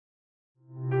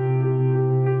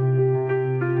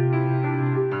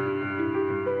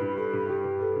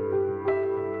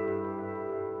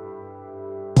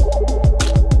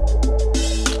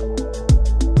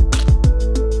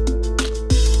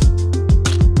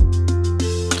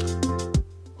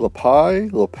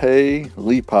Lepai,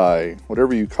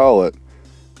 whatever you call it.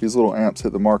 These little amps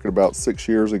hit the market about 6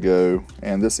 years ago,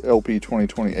 and this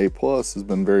LP2020A Plus has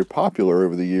been very popular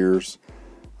over the years.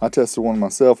 I tested one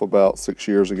myself about 6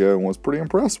 years ago and was pretty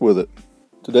impressed with it.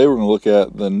 Today we're going to look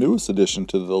at the newest addition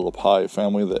to the Lepai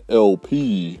family, the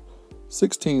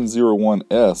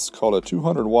LP1601S, called a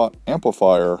 200 watt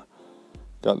amplifier.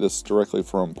 Got this directly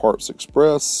from Parts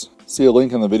Express. See a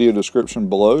link in the video description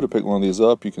below to pick one of these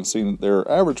up. You can see that their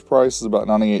average price is about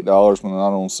 $98 when they're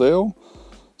not on sale.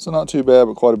 So not too bad,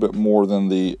 but quite a bit more than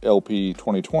the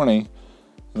LP2020. And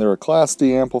they're a Class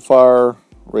D amplifier,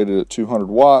 rated at 200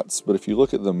 watts, but if you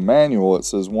look at the manual, it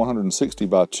says 160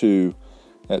 by 2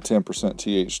 at 10%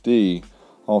 THD.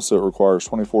 Also, it requires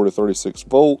 24 to 36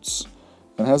 volts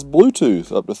and has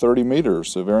Bluetooth up to 30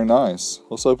 meters, so very nice.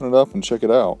 Let's open it up and check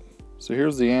it out. So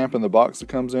here's the amp in the box that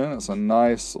comes in. It's a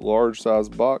nice large size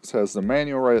box, has the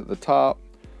manual right at the top,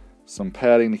 some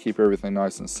padding to keep everything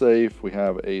nice and safe. We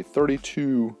have a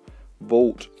 32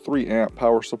 volt 3 amp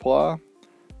power supply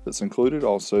that's included,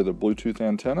 also the Bluetooth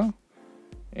antenna.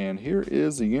 And here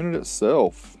is the unit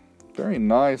itself. Very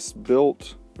nice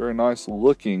built, very nice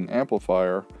looking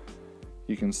amplifier.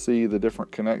 You can see the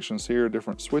different connections here,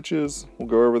 different switches. We'll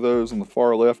go over those. On the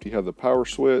far left you have the power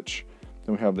switch,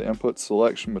 then we have the input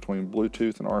selection between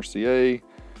Bluetooth and RCA.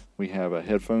 We have a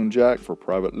headphone jack for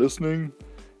private listening,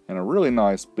 and a really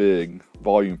nice big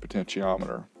volume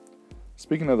potentiometer.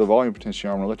 Speaking of the volume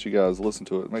potentiometer, I'll let you guys listen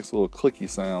to it. It makes a little clicky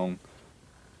sound.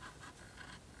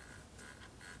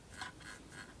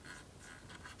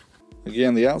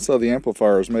 Again, the outside of the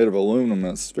amplifier is made of aluminum.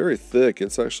 It's very thick.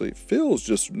 It feels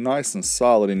just nice and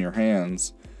solid in your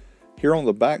hands. Here on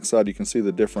the back side you can see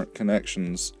the different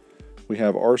connections. We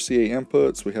have RCA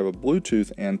inputs, we have a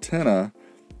Bluetooth antenna,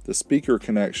 the speaker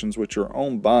connections, which are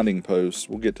on bonding posts.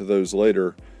 We'll get to those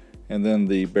later. And then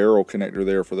the barrel connector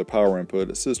there for the power input.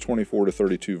 It says 24 to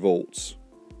 32 volts.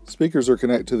 Speakers are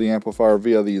connected to the amplifier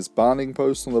via these bonding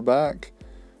posts on the back,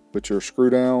 which are screw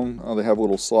down. They have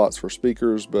little slots for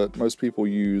speakers, but most people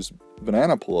use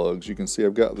banana plugs. You can see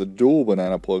I've got the dual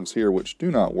banana plugs here, which do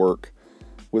not work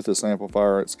with this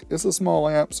amplifier. It's a small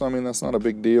amp, so I mean that's not a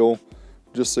big deal.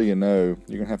 Just so you know,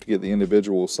 you're gonna have to get the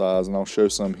individual size, and I'll show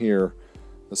some here,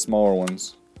 the smaller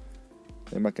ones.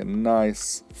 They make a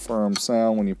nice firm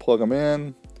sound when you plug them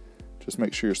in. Just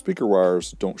make sure your speaker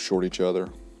wires don't short each other.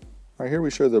 Right here we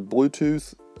show the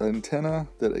Bluetooth antenna,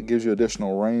 that it gives you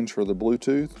additional range for the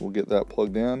Bluetooth. We'll get that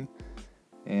plugged in,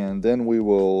 and then we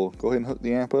will go ahead and hook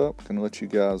the amp up. I'm gonna let you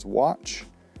guys watch,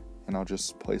 and I'll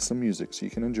just play some music so you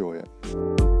can enjoy it.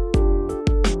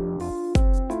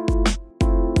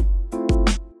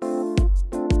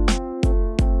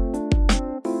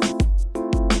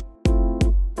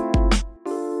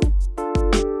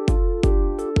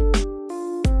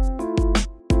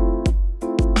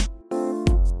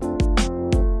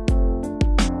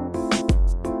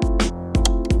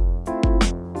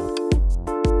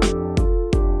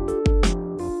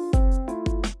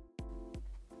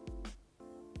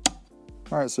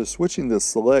 Alright, so switching the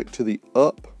select to the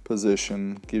up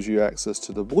position gives you access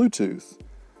to the Bluetooth.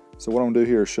 So what I'm going to do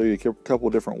here is show you a couple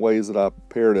of different ways that I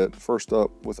paired it. First up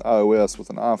with iOS with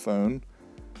an iPhone.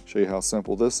 Show you how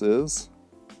simple this is.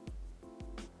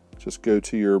 Just go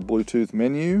to your Bluetooth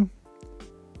menu,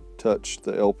 touch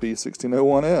the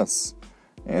LP1601S.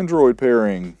 Android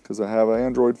pairing, because I have an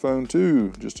Android phone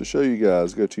too, just to show you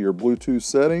guys. Go to your Bluetooth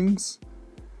settings.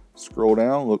 Scroll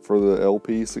down, look for the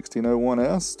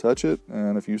LP1601S, touch it,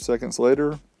 and a few seconds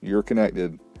later, you're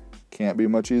connected. Can't be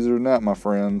much easier than that, my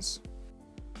friends.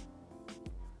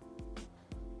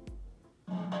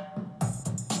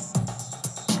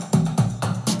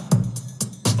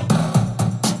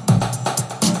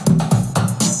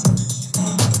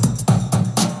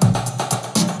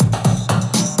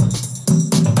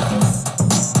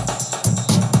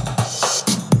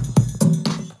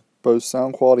 Both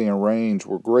sound quality and range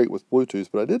were great with Bluetooth,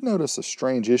 but I did notice a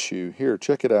strange issue. Here,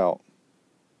 check it out.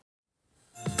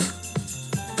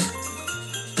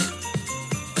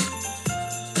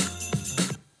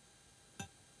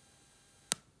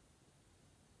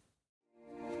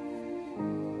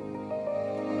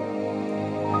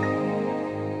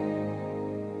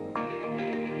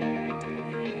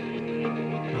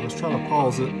 Now let's try to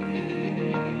pause it.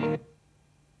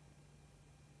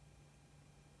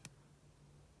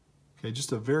 Okay,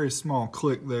 just a very small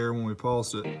click there when we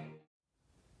paused it.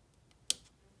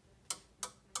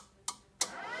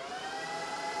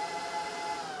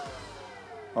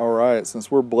 Alright,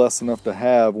 since we're blessed enough to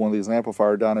have one of these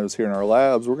amplifier dynos here in our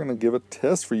labs, we're going to give a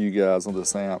test for you guys on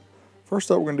this amp.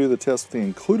 First up, we're going to do the test with the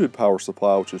included power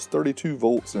supply, which is 32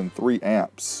 volts and 3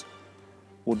 amps.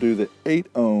 We'll do the 8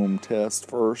 ohm test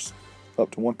first,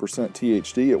 up to 1%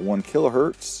 THD at 1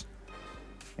 kilohertz.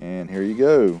 And here you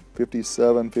go,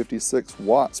 56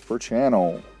 watts per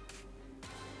channel.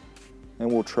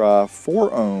 And we'll try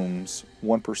 4 ohms,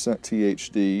 1%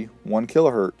 THD, 1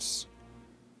 kilohertz.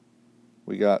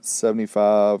 We got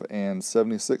 75 and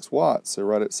 76 watts, so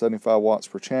right at 75 watts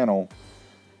per channel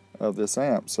of this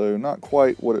amp. So not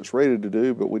quite what it's rated to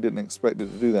do, but we didn't expect it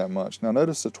to do that much. Now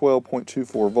notice the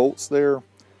 12.24 volts there.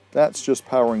 That's just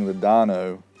powering the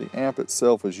dyno. The amp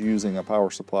itself is using a power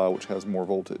supply which has more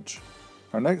voltage.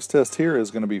 Our next test here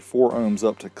is going to be 4 ohms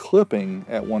up to clipping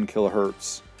at 1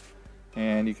 kilohertz.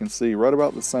 And you can see right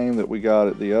about the same that we got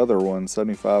at the other one,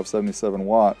 75, 77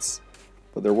 watts.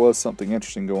 But there was something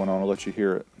interesting going on. I'll let you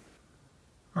hear it.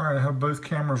 Alright, I have both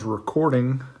cameras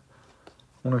recording.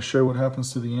 I want to show what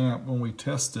happens to the amp when we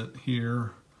test it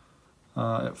here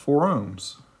at 4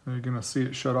 ohms. You're going to see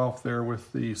it shut off there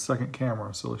with the second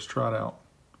camera, so let's try it out.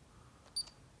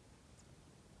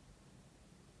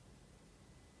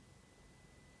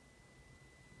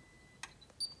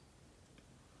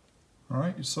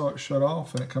 Alright, you saw it shut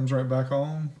off and it comes right back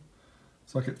on.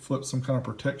 It's like it flipped some kind of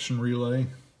protection relay. You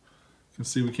can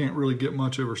see we can't really get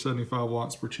much over 75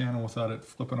 watts per channel without it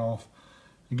flipping off.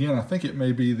 Again, I think it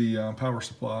may be the power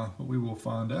supply, but we will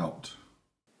find out.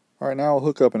 Alright, now I'll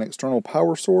hook up an external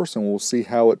power source and we'll see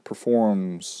how it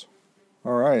performs.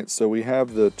 Alright, so we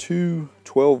have the two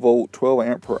 12 volt, 12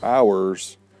 amp per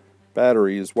hours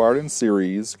batteries wired in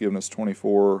series, giving us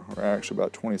 24, or actually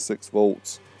about 26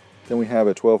 volts. Then we have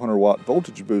a 1200 watt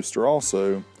voltage booster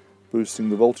also,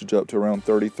 boosting the voltage up to around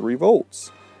 33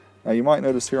 volts. Now you might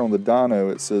notice here on the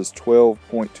dyno it says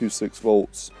 12.26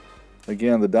 volts.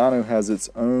 Again, the dyno has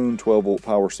its own 12 volt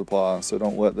power supply, so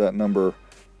don't let that number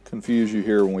confuse you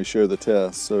here when we show the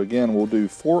test. So again, we'll do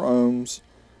 4 ohms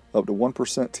up to 1%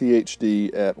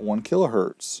 THD at 1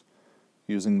 kilohertz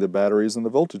using the batteries and the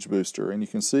voltage booster. And you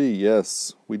can see,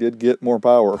 yes, we did get more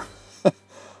power.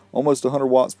 Almost 100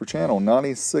 watts per channel,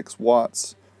 96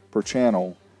 watts per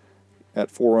channel at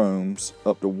 4 ohms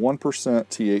up to 1%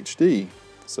 THD.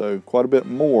 So quite a bit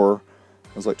more.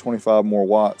 It was like 25 more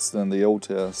watts than the old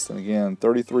test. And again,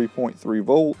 33.3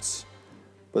 volts.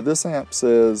 But this amp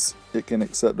says it can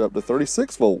accept up to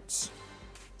 36 volts.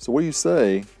 So what do you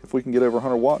say? If we can get over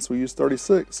 100 watts, we use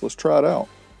 36. Let's try it out.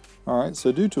 Alright,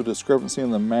 so due to a discrepancy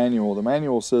in the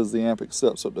manual says the amp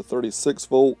accepts up to 36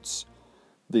 volts.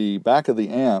 The back of the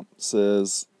amp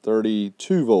says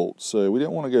 32 volts. So we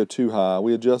didn't want to go too high.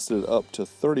 We adjusted it up to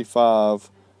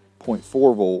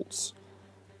 35.4 volts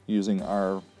using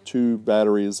our 2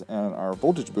 batteries and our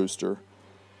voltage booster.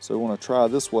 So we want to try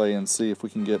this way and see if we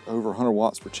can get over 100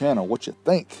 watts per channel. What you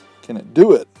think? Can it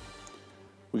do it?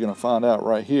 We're going to find out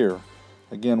right here.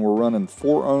 Again, we're running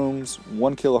 4 ohms,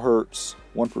 1 kilohertz,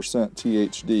 1%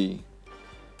 THD.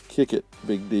 Kick it,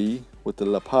 Big D, with the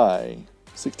Lepai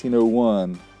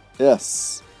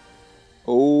LP1601S.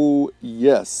 Oh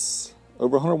yes,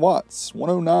 over 100 watts,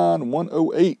 109,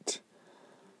 108. As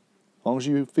long as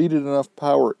you feed it enough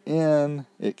power in,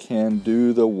 it can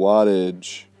do the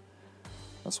wattage.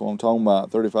 That's what I'm talking about.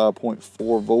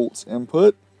 35.4 volts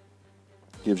input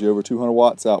gives you over 200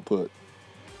 watts output.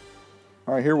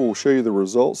 Alright, here we'll show you the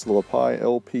results of the Lepai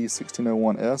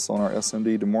LP1601S on our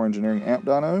SMD DeMoore Engineering amp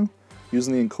dyno.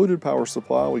 Using the included power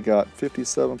supply, we got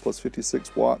 57 plus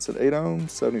 56 watts at 8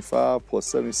 ohms, 75 plus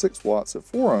 76 watts at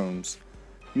 4 ohms.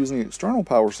 Using the external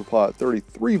power supply at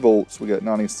 33 volts, we got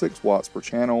 96 watts per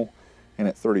channel, and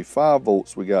at 35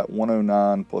 volts, we got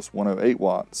 109 plus 108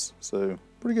 watts. So,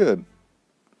 pretty good.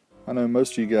 I know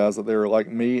most of you guys out there are like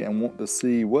me and want to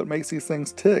see what makes these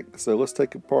things tick. So let's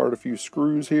take apart a few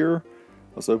screws here.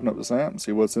 Let's open up this amp and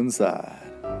see what's inside.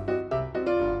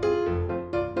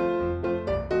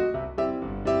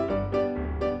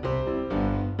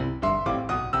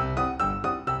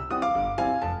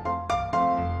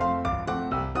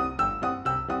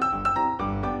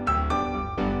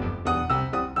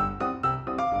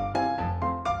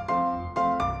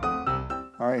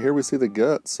 Alright, here we see the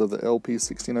guts of the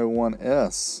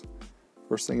LP1601S.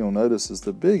 First thing you'll notice is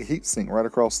the big heatsink right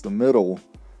across the middle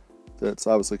that's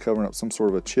obviously covering up some sort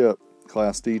of a chip,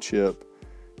 Class D chip.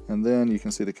 And then you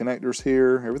can see the connectors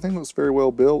here. Everything looks very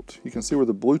well built. You can see where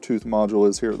the Bluetooth module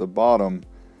is here at the bottom,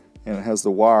 and it has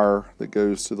the wire that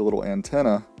goes to the little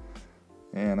antenna.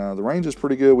 And the range is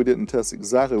pretty good. We didn't test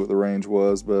exactly what the range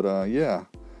was, but yeah.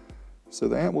 So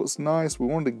the amp looks nice. We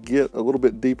wanted to get a little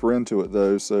bit deeper into it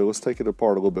though, so let's take it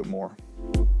apart a little bit more.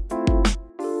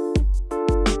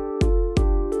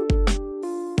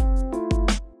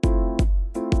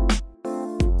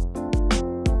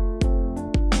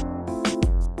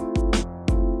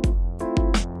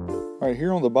 Alright, Alright,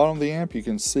 here on the bottom of the amp you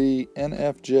can see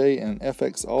NFJ and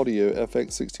FX Audio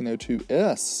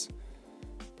LP1601S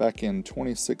back in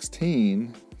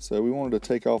 2016. So we wanted to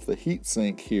take off the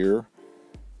heatsink here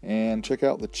and check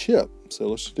out the chip. So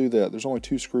let's do that. There's only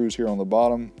 2 screws here on the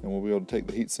bottom, and we'll be able to take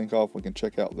the heatsink off. We can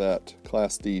check out that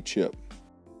Class D chip.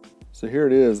 So here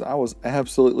it is. I was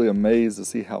absolutely amazed to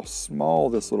see how small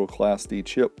this little Class D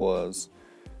chip was.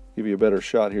 Give you a better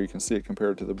shot here. You can see it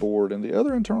compared to the board, and the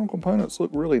other internal components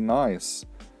look really nice.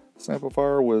 This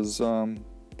amplifier was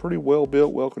pretty well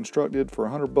built, well constructed. For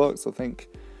 $100, I think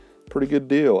pretty good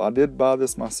deal. I did buy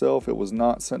this myself. It was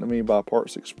not sent to me by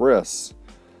Parts Express.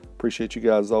 Appreciate you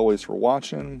guys always for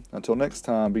watching. Until next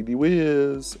time, Big D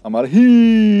Wiz, I'm out of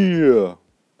here.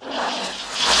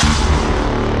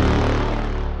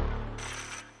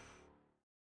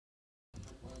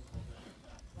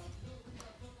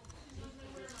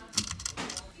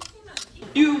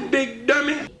 You big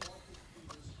dummy.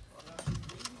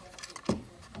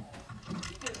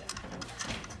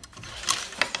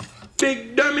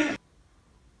 Big dummy.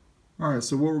 Alright,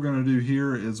 so what we're going to do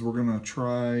here is we're going to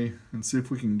try and see if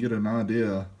we can get an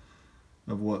idea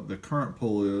of what the current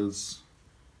pull is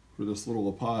for this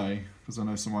little Lepai, because I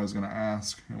know somebody's going to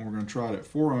ask. And we're going to try it at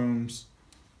 4 ohms,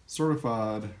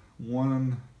 certified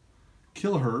 1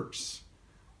 kilohertz.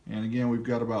 And again, we've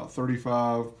got about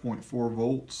 35.4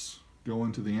 volts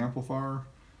going to the amplifier.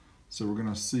 So we're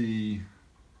going to see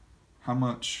how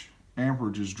much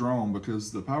amperage is drawn,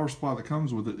 because the power supply that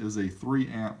comes with it is a 3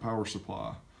 amp power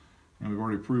supply. And we've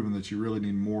already proven that you really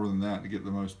need more than that to get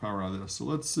the most power out of this. So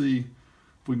let's see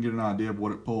if we can get an idea of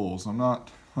what it pulls. I'm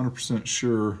not 100%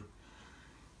 sure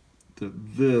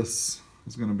that this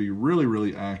is going to be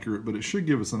really accurate, but it should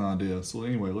give us an idea. So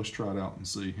anyway, let's try it out and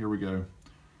see. Here we go.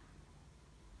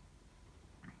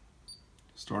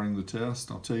 Starting the test.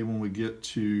 I'll tell you when we get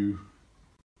to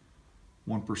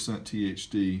 1%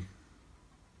 THD.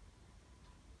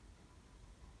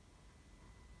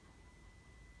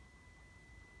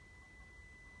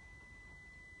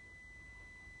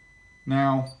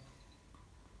 Now,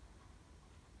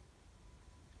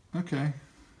 okay,